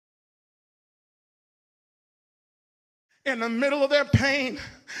in the middle of their pain,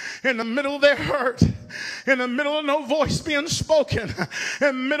 in the middle of their hurt, in the middle of no voice being spoken, in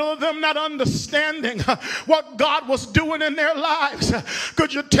the middle of them not understanding what God was doing in their lives,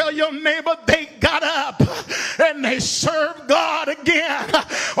 could you tell your neighbor they got up and they served God again?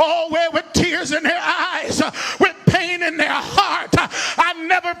 All with tears in their eyes, with pain in their heart. I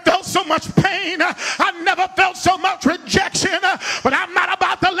never felt so much pain. I never felt so much rejection, but I'm not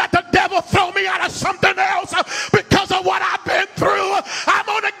about to let the devil throw me out of something else because of what I've been through. I'm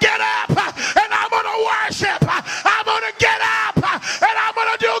going to get up and I'm going to worship. I'm going to get up and I'm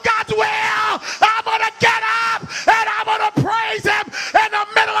going to do God's will. I'm going to get up and I'm going to praise him in the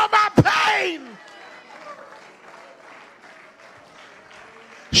middle of my pain.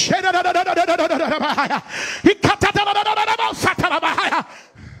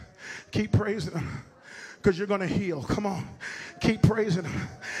 Keep praising him because you're going to heal. Come on. Keep praising him.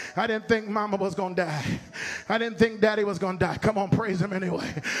 I didn't think mama was going to die. I didn't think daddy was going to die. Come on, praise him anyway.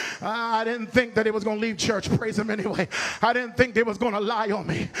 I didn't think that he was going to leave church. Praise him anyway. I didn't think they was going to lie on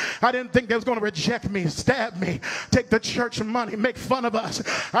me. I didn't think they was going to reject me, stab me, take the church money, make fun of us.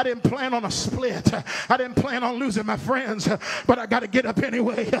 I didn't plan on a split. I didn't plan on losing my friends, but I got to get up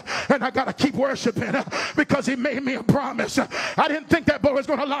anyway, and I got to keep worshiping because he made me a promise. I didn't think that boy was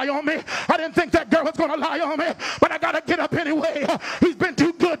going to lie on me. I didn't think that girl was going to lie on me, but I got to get up anyway. He's been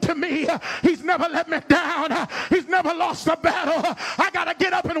too good to me. He's never let me down. He's never lost a battle. I got to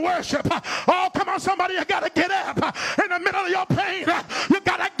get up and worship. Oh, come on, somebody, you got to get up in the middle of your pain. You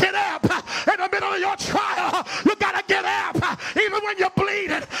got to get up in the middle of your trial. You got to get up even when you're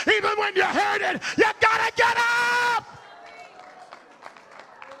bleeding, even when you're hurting. You got to get up.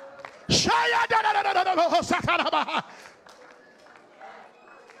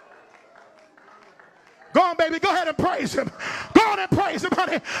 Go on, baby. Go ahead and praise him. Go on and praise him,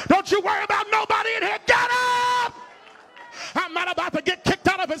 honey. Don't you worry about nobody in here. Get up. I'm not about to get kicked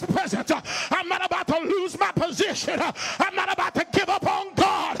out of his presence. I'm not about to lose my position. I'm not about to give up on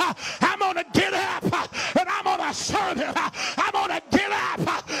God. I'm going to get up and I'm going to serve him. I'm going to get up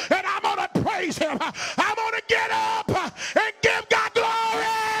and I'm going to praise him. I'm going to get up and give God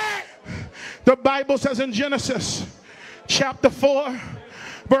glory. The Bible says in Genesis chapter 4,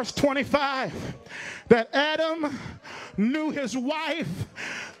 verse 25, that Adam knew his wife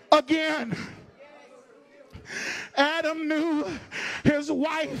again. Adam knew his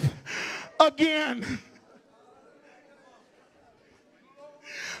wife again.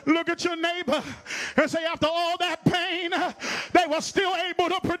 Look at your neighbor and say, after all that pain, they were still able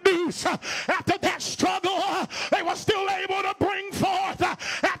to produce. After that struggle, they were still able to bring forth.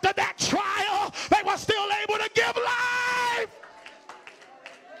 After that trial, they were still able to give life.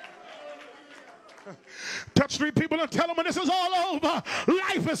 Touch 3 people and tell them when this is all over,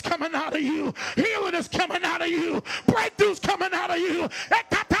 life is coming out of you. Healing is coming out of you. Breakthrough's coming out of you.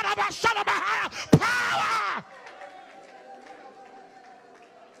 Power.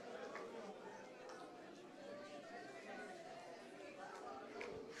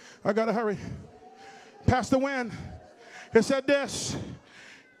 I got to hurry. Pastor Wynn, it said this,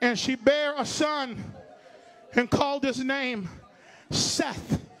 and she bare a son and called his name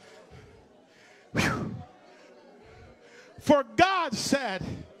Seth. Whew. For God said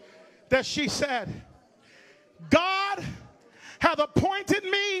that she said, God hath appointed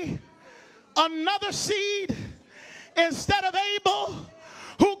me another seed instead of Abel,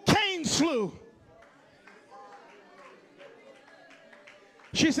 who Cain slew.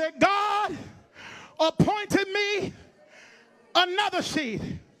 She said, God appointed me another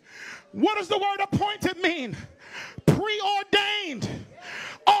seed. What does the word appointed mean? Preordained,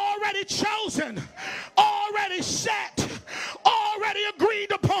 already chosen, already set, already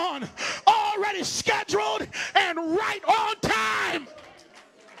agreed upon, already scheduled, and right on time.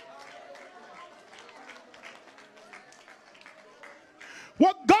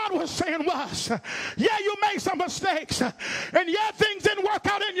 What God was saying was, yeah, you made some mistakes, and yeah, things didn't work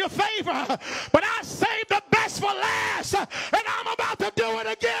out in your favor, but I saved the best for last, and I'm about to do it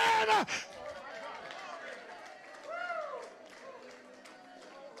again.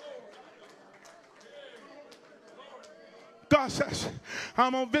 God says,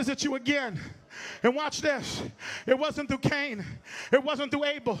 I'm going to visit you again. And watch this. It wasn't through Cain. It wasn't through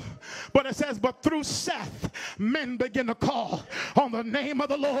Abel. But it says, but through Seth, men begin to call on the name of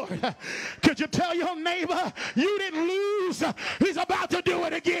the Lord. Could you tell your neighbor, you didn't lose. He's about to do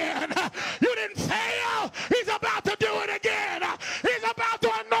it again. You didn't fail. He's about to do it again. He's about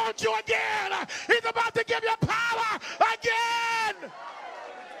to anoint you again. He's about to give you power again.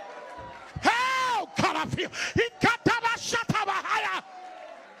 How can I feel? He got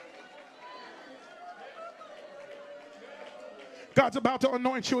God's about to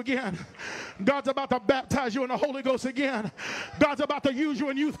anoint you again. God's about to baptize you in the Holy Ghost again. God's about to use you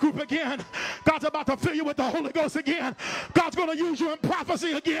in youth group again. God's about to fill you with the Holy Ghost again. God's going to use you in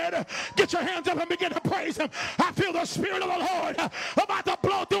prophecy again. Get your hands up and begin to praise him. I feel the Spirit of the Lord about to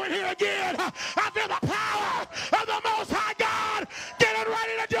blow through in here again. I feel the power of the Most High God getting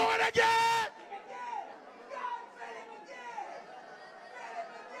ready to do it again.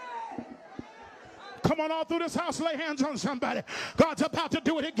 Come on, all through this house, lay hands on somebody. God's about to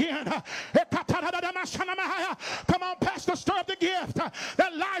do it again. Come on, pastor, stir up the gift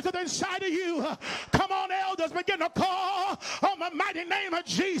that lies within inside of you. Come on, elders, begin to call on the mighty name of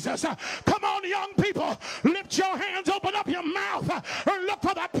Jesus. Come on, young people, lift your hands, open up your mouth, and look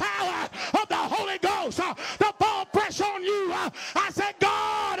for the power of the Holy Ghost to fall fresh on you. I said,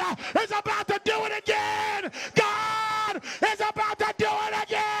 God,